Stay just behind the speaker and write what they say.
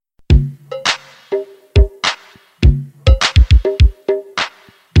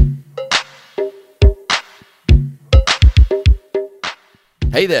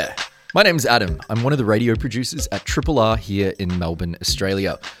Hey there, my name's Adam. I'm one of the radio producers at Triple R here in Melbourne,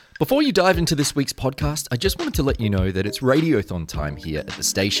 Australia. Before you dive into this week's podcast, I just wanted to let you know that it's Radiothon time here at the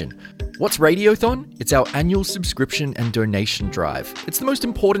station. What's Radiothon? It's our annual subscription and donation drive. It's the most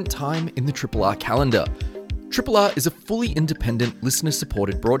important time in the Triple R calendar. Triple R is a fully independent,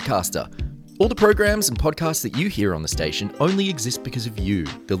 listener-supported broadcaster. All the programs and podcasts that you hear on the station only exist because of you,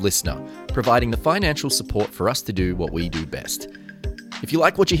 the listener, providing the financial support for us to do what we do best. If you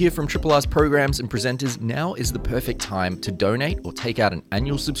like what you hear from Triple R's programs and presenters, now is the perfect time to donate or take out an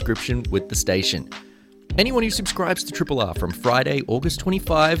annual subscription with the station. Anyone who subscribes to Triple R from Friday, August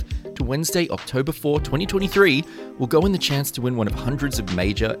 25 to Wednesday, October 4, 2023 will go in the chance to win one of hundreds of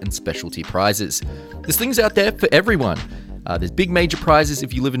major and specialty prizes. There's things out there for everyone. There's big major prizes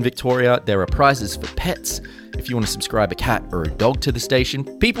if you live in Victoria. There are prizes for pets. If you want to subscribe a cat or a dog to the station,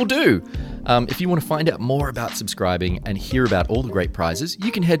 people do. If you want to find out more about subscribing and hear about all the great prizes,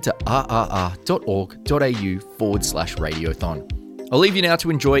 you can head to rrr.org.au/radiothon. I'll leave you now to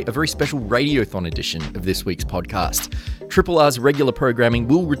enjoy a very special Radiothon edition of this week's podcast. Triple R's regular programming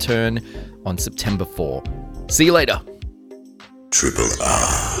will return on September 4. See you later. Triple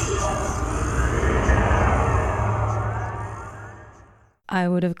R. I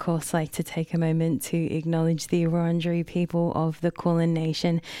would, of course, like to take a moment to acknowledge the Wurundjeri people of the Kulin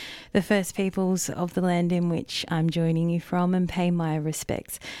Nation, the first peoples of the land in which I'm joining you from, and pay my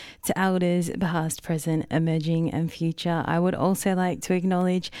respects to elders past, present, emerging and future. I would also like to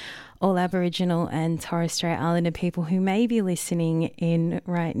acknowledge all Aboriginal and Torres Strait Islander people who may be listening in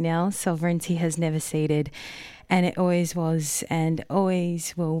right now. Sovereignty has never ceded, and it always was and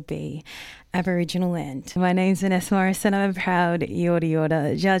always will be Aboriginal land. My name's Vanessa Morris and I'm a proud Yorta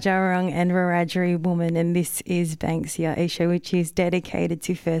Yorta, Dja Dja Wurrung and Wiradjuri woman, and this is Banksia, a show which is dedicated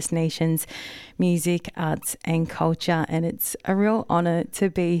to First Nations music, arts and culture, and it's a real honour to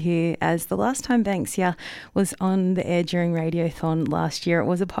be here, as the last time Banksia was on the air during Radiothon last year, it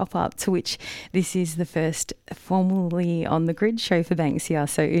was a pop-up, to which this is the first formally on the grid show for Banksia,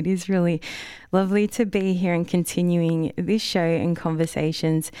 so it is really lovely to be here and continuing this show and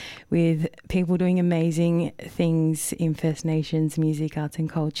conversations with people doing amazing things in First Nations music, arts and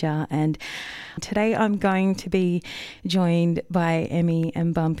culture. And today I'm going to be joined by Emmy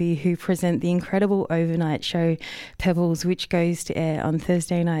and Bumpy, who present the incredible overnight show Pebbles, which goes to air on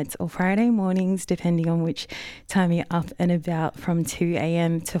Thursday nights or Friday mornings, depending on which time you're up and about, from 2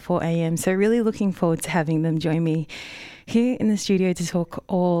 a.m. to 4 a.m. So really looking forward to having them join me here in the studio to talk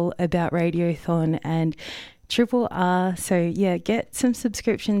all about Radiothon and Triple R. So yeah, get some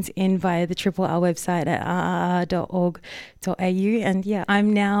subscriptions in via the Triple R website at rrr.org.au. And yeah,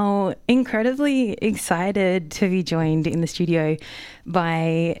 I'm now incredibly excited to be joined in the studio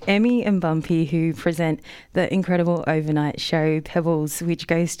by Emmy and Bumpy, who present the incredible overnight show Pebbles, which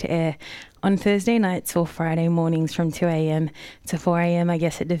goes to air on Thursday nights or Friday mornings from 2 a.m. to 4 a.m. I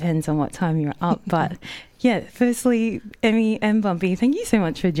guess it depends on what time you're up. But yeah, firstly, Emmy and Bumpy, thank you so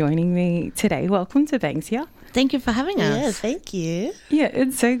much for joining me today. Welcome to Banksia. Thank you for having us. Yeah, thank you. Yeah,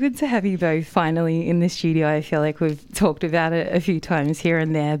 it's so good to have you both finally in the studio. I feel like we've talked about it a few times here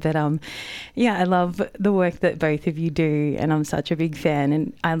and there, but yeah, I love the work that both of you do, and I'm such a big fan,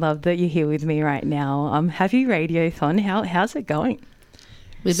 and I love that you're here with me right now. Happy Radiothon. How's it going?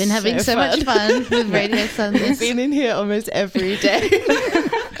 We've been having so much fun with Radiothon. We've been in here almost every day.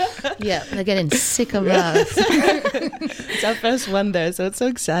 Yeah, they're getting sick of us. It's our first one though, so it's so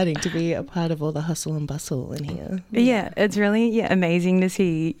exciting to be a part of all the hustle and bustle in here. Yeah, it's really amazing to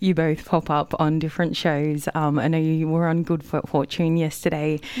see you both pop up on different shows. I know you were on Good Fortune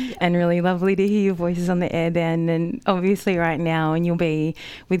yesterday, and really lovely to hear your voices on the air then, and obviously right now, and you'll be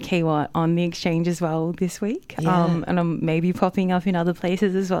with Kiwat on The Exchange as well this week. Yeah. And I'm maybe popping up in other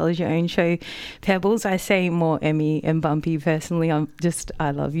places as well as your own show, Pebbles. I say more Emmy and Bumpy personally. I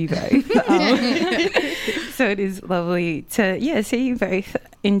love you both. So it is lovely to see you both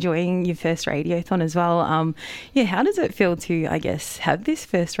enjoying your first Radiothon as well. How does it feel to, I guess, have this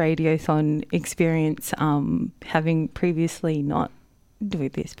first Radiothon experience, having previously not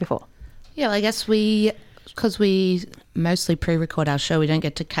doing this before? Yeah, I guess because we mostly pre-record our show, we don't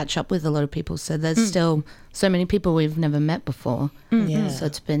get to catch up with a lot of people, so there's still so many people we've never met before. Yeah. So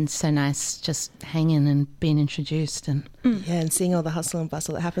it's been so nice just hanging and being introduced, and and seeing all the hustle and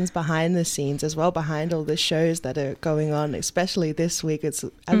bustle that happens behind the scenes as well, behind all the shows that are going on, especially this week. It's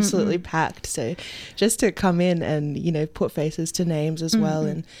absolutely packed, so just to come in and put faces to names as well,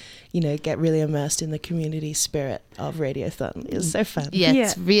 and get really immersed in the community spirit of Radiothon is so fun. Yeah,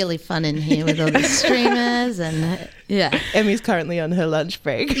 it's really fun in here with all the streamers, and Yeah. Emmy's currently on her lunch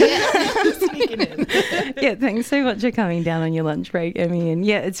break. Sneaking in. Yeah, thanks so much for coming down on your lunch break, Emmy. And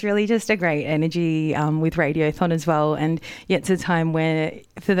yeah, it's really just a great energy with Radiothon as well. And yeah, it's a time where,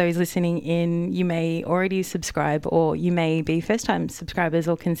 for those listening in, you may already subscribe, or you may be first-time subscribers,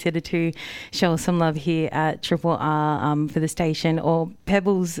 or consider to show some love here at Triple R for the station, or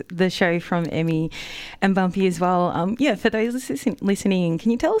Pebbles, the show from Emmy and Bumpy as well. Yeah, for those listening,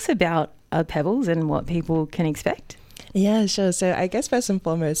 can you tell us about Pebbles and what people can expect? Yeah, sure. So I guess first and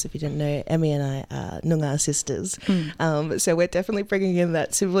foremost, if you didn't know, Emmy and I are Noongar sisters. So we're definitely bringing in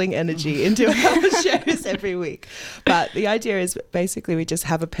that sibling energy into our shows every week. But the idea is basically we just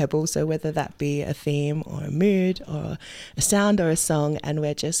have a pebble. So whether that be a theme or a mood or a sound or a song, and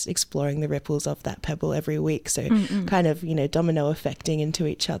we're just exploring the ripples of that pebble every week. So kind of, domino affecting into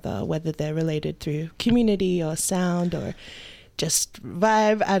each other, whether they're related through community or sound or just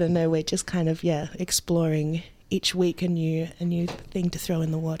vibe. I don't know. We're just kind of, exploring each week a new thing to throw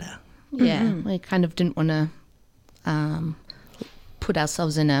in the water. Yeah, we kind of didn't want to put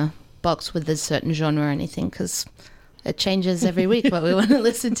ourselves in a box with a certain genre or anything, because it changes every week what we want to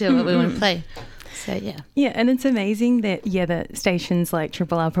listen to, what we want to play. So, yeah. Yeah, and it's amazing that, that stations like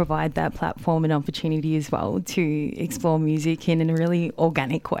Triple R provide that platform and opportunity as well to explore music in a really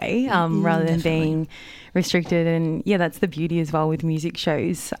organic way, rather than being restricted. And, that's the beauty as well with music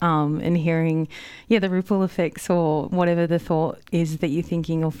shows, and hearing, the ripple effects or whatever the thought is that you're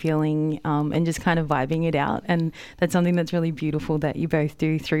thinking or feeling, and just kind of vibing it out. And that's something that's really beautiful that you both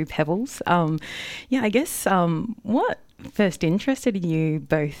do through Pebbles. I guess what first interested you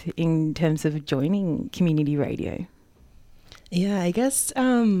both in terms of joining community radio? Yeah, I guess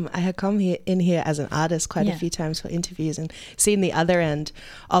I had come in here as an artist quite a few times for interviews and seen the other end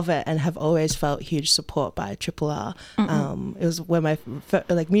of it, and have always felt huge support by Triple R. It was when my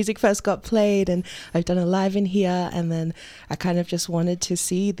music first got played, and I've done a live in here, and then I kind of just wanted to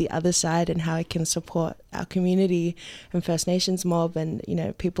see the other side and how I can support our community and First Nations mob and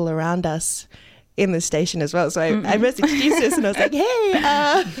people around us in the station as well. So I messaged Jesus and I was like,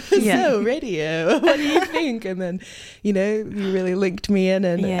 hey, so radio, what do you think? And then, you really linked me in,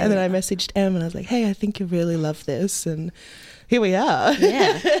 and then I messaged Em and I was like, hey, I think you really love this. And here we are.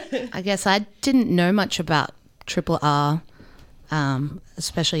 Yeah. I guess I didn't know much about Triple R,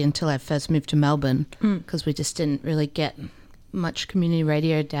 especially until I first moved to Melbourne, because we just didn't really get much community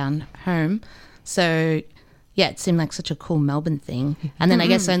radio down home. So, it seemed like such a cool Melbourne thing. And then I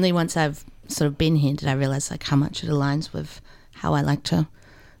guess only once I've sort of been here did I realise how much it aligns with how I like to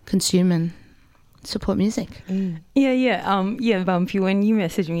consume and support music. Bumpy, when you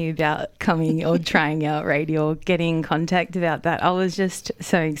messaged me about coming or trying out radio or getting in contact about that, I was just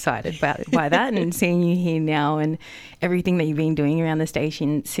so excited by that, and seeing you here now and everything that you've been doing around the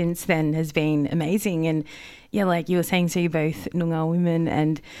station since then has been amazing. And like you were saying, so you're both Noongar women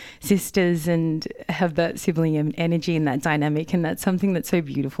and sisters and have that sibling energy and that dynamic, and that's something that's so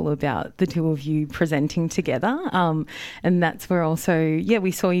beautiful about the two of you presenting together. And that's where also,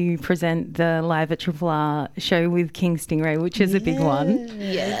 we saw you present the Live at Triple R show with King Stingray, which is a big one.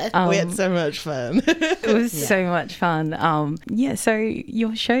 Yeah, we had so much fun. It was so much fun. So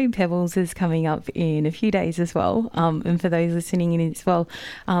your show Pebbles is coming up in a few days as well. And for those listening in as well,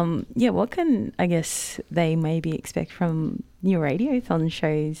 what can, I guess, they maybe expect from your Radiothon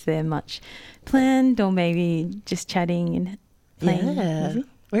shows? There much planned, or maybe just chatting and playing music?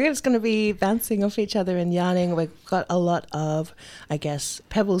 We're just going to be bouncing off each other and yarning. We've got a lot of, I guess,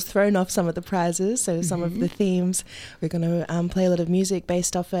 Pebbles thrown off some of the prizes. So some of the themes, we're going to play a lot of music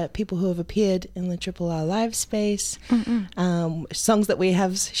based off it. People who have appeared in the Triple R live space. Songs that we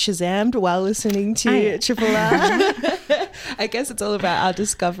have Shazammed while listening to Triple R. I guess it's all about our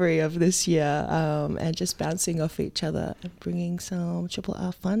discovery of this year, and just bouncing off each other and bringing some Triple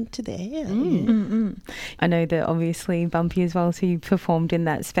R fun to the air. I know that obviously Bumpy as well, so you performed in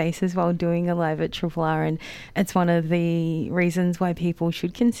that space as well, doing a Live at Triple R, and it's one of the reasons why people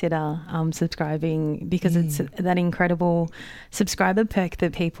should consider subscribing, because it's that incredible subscriber perk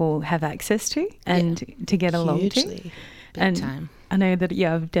that people have access to and to get along to. Big and time. I know that,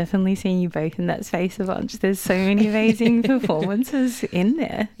 I've definitely seen you both in that space a bunch. There's so many amazing performances in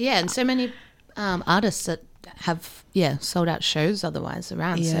there. Yeah, and so many artists that have, sold out shows otherwise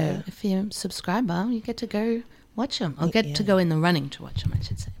around. Yeah. So if you're a subscriber, you get to go watch them, or get to go in the running to watch them, I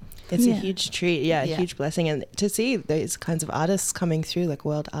should say. It's a huge treat, a huge blessing. And to see those kinds of artists coming through, like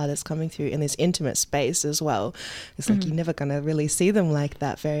world artists coming through in this intimate space as well. It's like you're never going to really see them like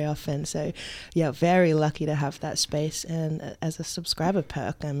that very often. So, very lucky to have that space. And as a subscriber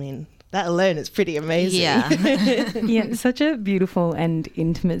perk, I mean, that alone is pretty amazing. Yeah. Yeah, such a beautiful and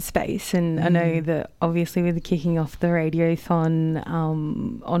intimate space. And I know that obviously with the kicking off the Radiothon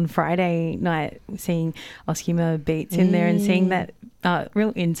on Friday night, seeing Oskima Beats in there and seeing that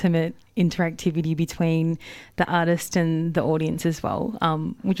real intimate interactivity between the artist and the audience as well,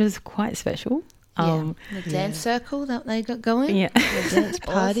 which was quite special. The dance circle that they got going. Yeah. The dance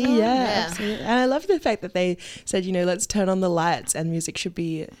party, Awesome. yeah, absolutely. And I love the fact that they said, let's turn on the lights and music should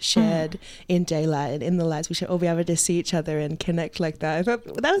be shared in daylight, and in the lights we should all be able to see each other and connect like that. I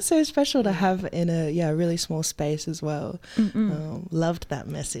thought that was so special to have in a really small space as well. Loved that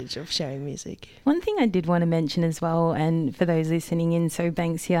message of sharing music. One thing I did want to mention as well, and for those listening in, so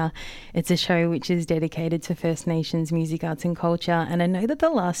Banksia, it's a show which is dedicated to First Nations music, arts and culture. And I know that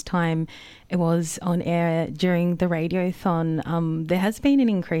the last time it was on air during the Radiothon, there has been an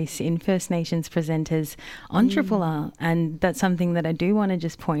increase in First Nations presenters on Triple R, and that's something that I do want to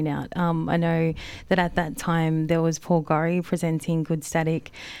just point out. I know that at that time there was Paul Gorry presenting Good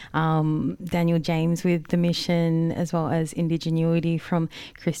Static, Daniel James with The Mission, as well as Indigenuity from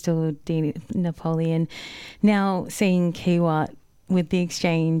Crystal D. Napoleon. Now seeing Kiwat with The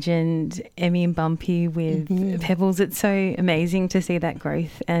Exchange and Emmy and Bumpy with Pebbles, it's so amazing to see that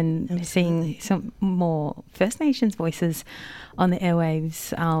growth and seeing some more First Nations voices on the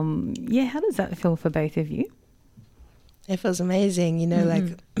airwaves. How does that feel for both of you? It feels amazing,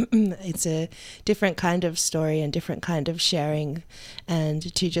 it's a different kind of story and different kind of sharing, and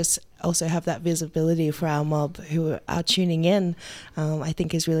to just also have that visibility for our mob who are tuning in, I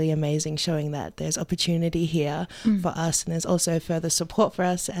think is really amazing, showing that there's opportunity here for us, and there's also further support for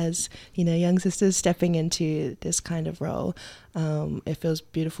us as, young sisters stepping into this kind of role. It feels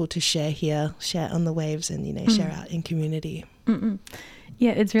beautiful to share here, share on the waves, and, share out in community.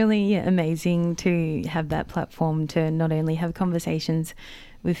 Yeah, it's really amazing to have that platform to not only have conversations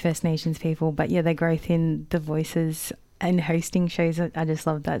with First Nations people, but the growth in the voices and hosting shows. I just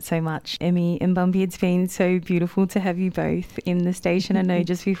love that so much. Emmy and Bumpy, it's been so beautiful to have you both in the station. I know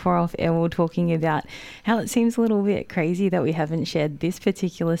just before off air we were talking about how it seems a little bit crazy that we haven't shared this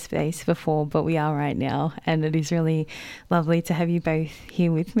particular space before, but we are right now, and it is really lovely to have you both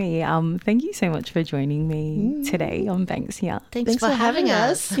here with me. Thank you so much for joining me today on Banksia. Thanks for having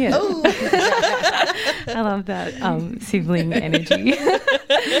us. Yeah. I love that sibling energy.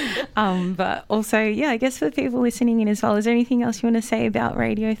 But also, I guess for people listening in as well, is there anything else you want to say about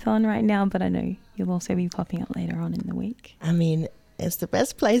Radiothon right now? But I know you'll also be popping up later on in the week. I mean, it's the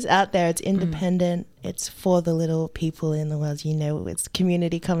best place out there. It's independent. It's for the little people in the world. It's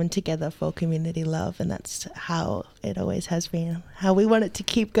community coming together for community love, and that's how it always has been, how we want it to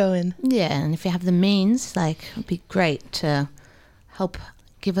keep going. Yeah, and if you have the means, it'd be great to help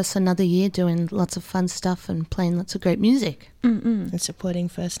give us another year doing lots of fun stuff and playing lots of great music. And supporting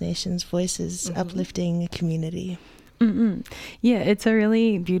First Nations voices, uplifting community. Yeah, it's a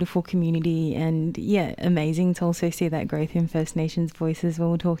really beautiful community, and amazing to also see that growth in First Nations voices. We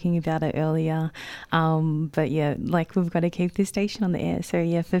were talking about it earlier, but we've got to keep this station on the air.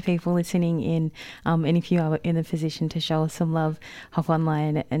 So for people listening in, and if you are in a position to show us some love, hop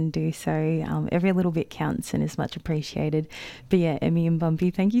online and do so. Every little bit counts and is much appreciated. But Emmy and Bumpy,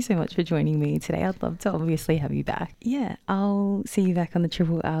 thank you so much for joining me today. I'd love to obviously have you back. I'll see you back on the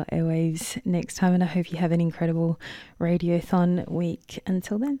Triple R airwaves next time, and I hope you have an incredible Radiothon week.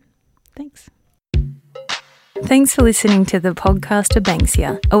 Until then, thanks. Thanks for listening to the podcast of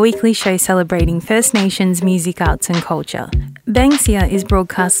Banksia, a weekly show celebrating First Nations music, arts and culture. Banksia is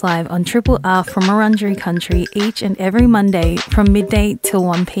broadcast live on Triple R from Wurundjeri Country each and every Monday from midday till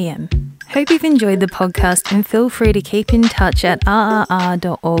 1 p.m. Hope you've enjoyed the podcast, and feel free to keep in touch at rrr.org.au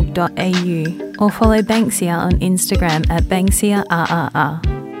or follow Banksia on Instagram at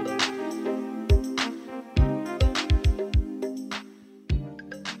BanksiaRRR.